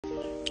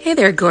Hey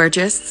there,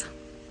 gorgeous.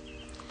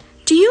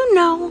 Do you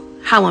know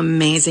how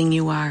amazing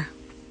you are?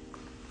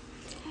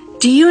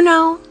 Do you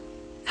know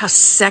how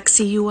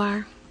sexy you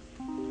are?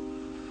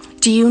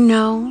 Do you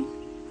know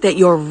that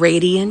you're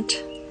radiant,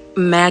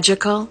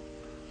 magical,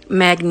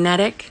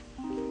 magnetic?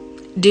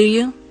 Do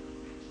you?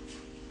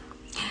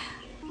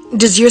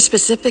 Does your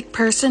specific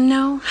person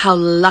know how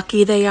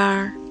lucky they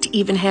are to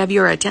even have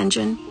your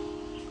attention?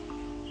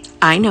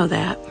 I know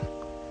that.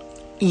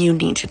 You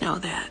need to know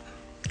that.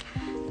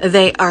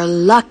 They are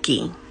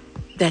lucky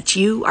that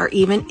you are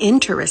even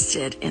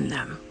interested in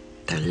them.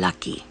 They're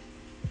lucky.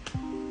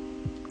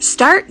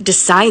 Start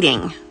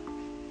deciding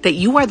that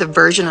you are the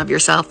version of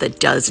yourself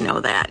that does know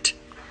that.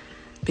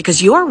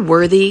 Because you're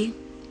worthy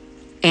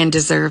and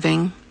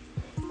deserving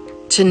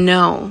to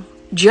know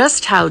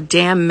just how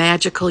damn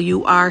magical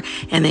you are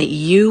and that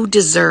you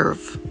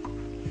deserve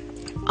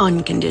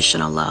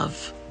unconditional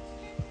love.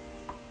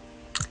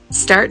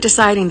 Start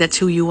deciding that's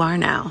who you are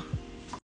now.